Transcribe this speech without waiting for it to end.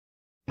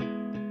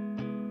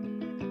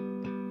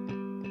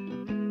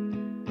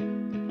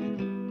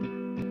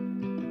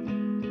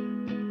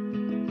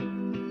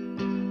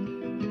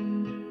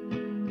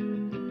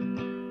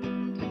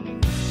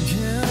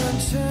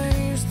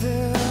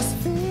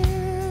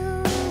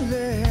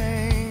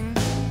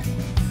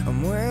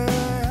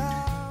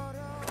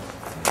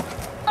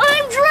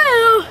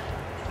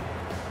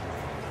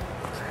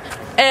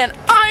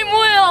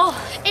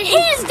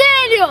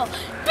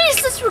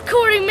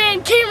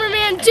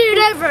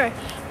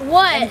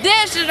What? And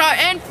this is our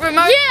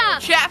infomercial, Yeah.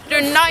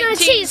 chapter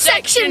 19,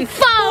 section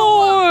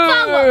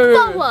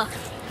 4.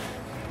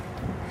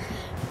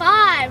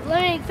 5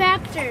 limiting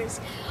factors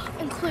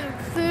include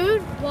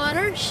food,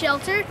 water,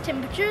 shelter,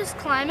 temperatures,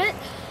 climate,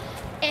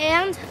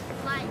 and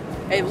light.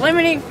 A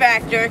limiting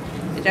factor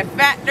is a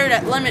factor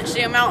that limits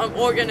the amount of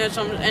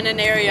organisms in an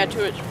area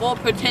to its full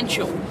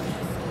potential.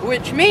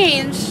 Which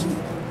means,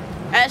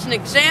 as an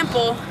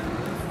example,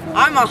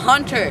 I'm a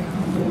hunter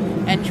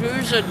and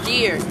Drew's a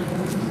deer.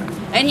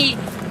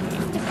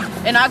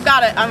 And I've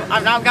got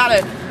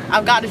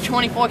a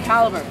 24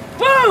 caliber.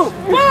 Boom!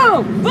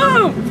 Boom!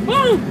 Boom!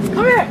 Boom!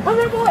 Come here,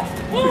 boy!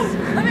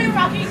 Boom! Come here,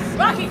 Rocky!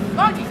 Rocky!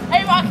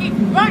 Hey, Rocky!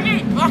 Rocky!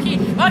 Boom!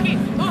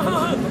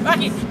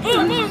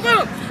 Boom!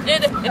 Boom!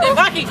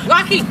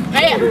 Rocky!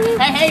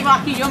 Hey,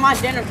 Rocky! You're my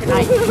dinner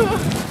tonight.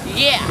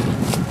 Yeah,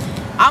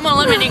 I'm a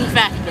limiting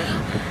factor.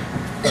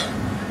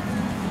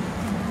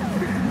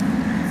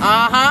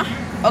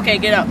 Okay,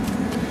 get up.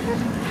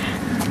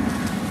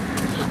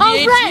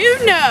 Did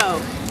you know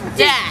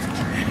that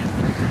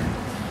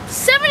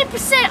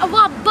 70% of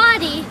our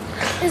body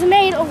is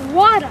made of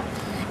water?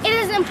 It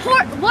is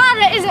important.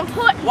 Water is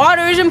important.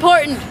 Water is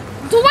important.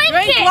 Drink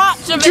it.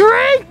 Lots of it.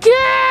 Drink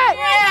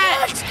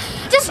it!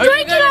 Just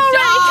drink it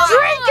already.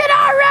 Drink it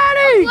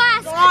already!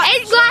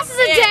 8 glasses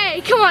a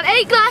day. Come on,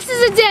 8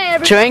 glasses a day.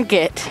 Everybody. Drink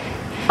it.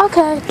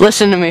 Okay.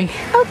 Listen to me.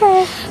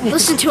 Okay.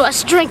 Listen to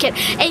us. Drink it.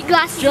 8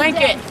 glasses Drink a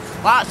day. it.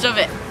 Lots of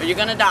it, or you're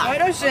gonna die.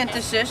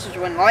 Photosynthesis is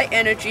when light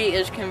energy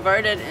is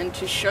converted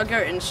into sugar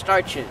and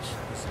starches.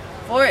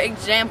 For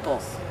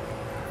example,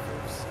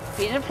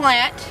 he's a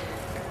plant.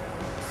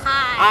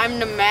 Hi. I'm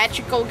the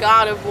magical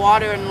god of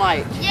water and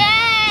light.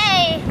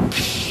 Yay!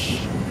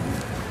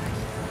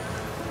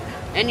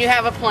 And you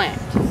have a plant.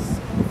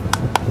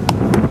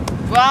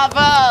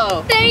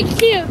 Bravo!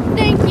 Thank you.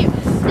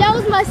 That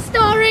was my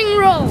starring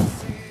role.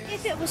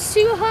 If it was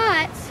too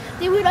hot,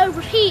 they would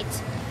overheat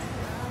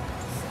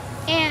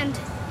and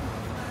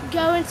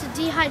go into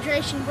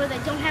dehydration where they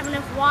don't have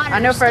enough water. I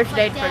know and stuff first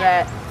aid like for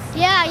that.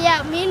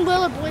 Yeah. Me and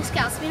Will are Boy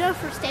Scouts. We know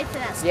first aid for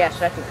that stuff. Yeah,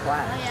 second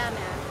class. Oh yeah,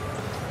 man.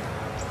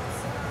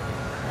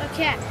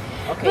 Okay.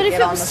 Okay, But if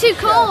get it on was with too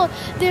the show. cold,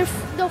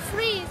 they'll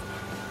freeze.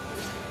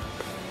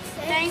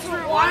 Thanks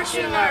for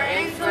watching our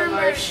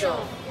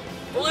infomercial.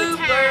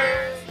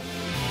 Bloopers.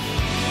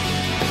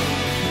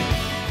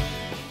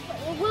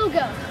 We'll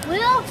go.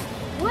 Will.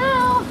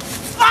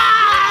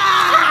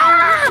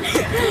 Ah!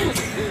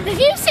 If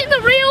you've seen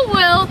the real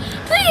Will,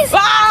 please,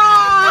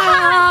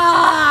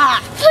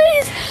 Ah!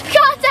 please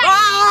contact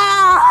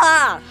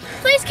Ah! me.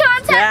 Please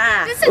contact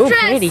Yeah. me. This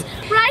address pretty.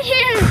 right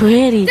here.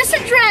 Pretty. This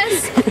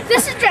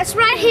address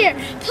right here.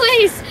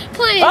 Please.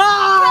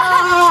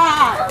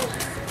 Ah!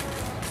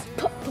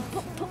 Put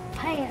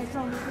pants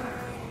on the ground.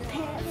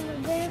 Pants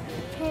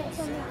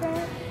on the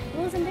ground.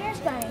 Will's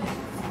embarrassed by it.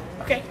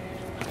 Okay.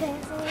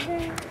 Pants on the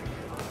ground.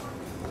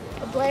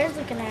 Blair's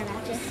looking at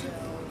you.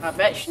 I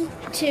bet you.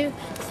 2,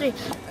 3.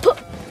 Put.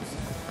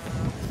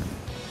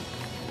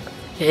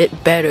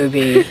 It better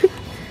be.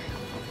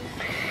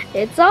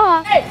 It's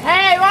off.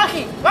 Hey,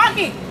 Rocky!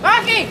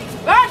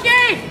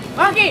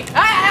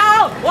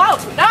 Ow! Whoa!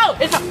 No!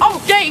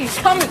 Okay, it's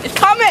coming!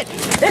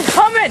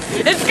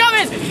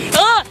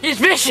 It's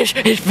vicious!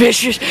 Please It's a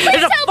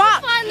help me fox!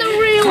 find the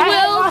real Hey,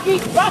 Will. Rocky!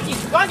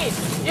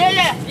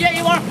 Yeah,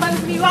 you wanna play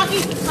with me,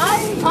 Rocky?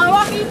 Huh,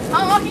 Rocky?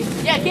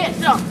 Yeah, get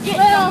some,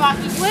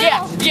 Rocky.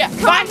 Will, Yeah.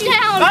 calm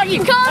down.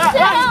 Calm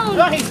down.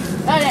 Rocky.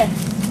 Okay.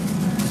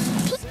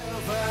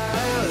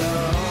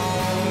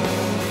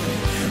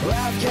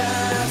 I've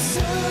got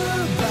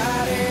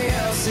somebody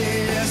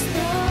else's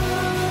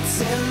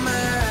thoughts in my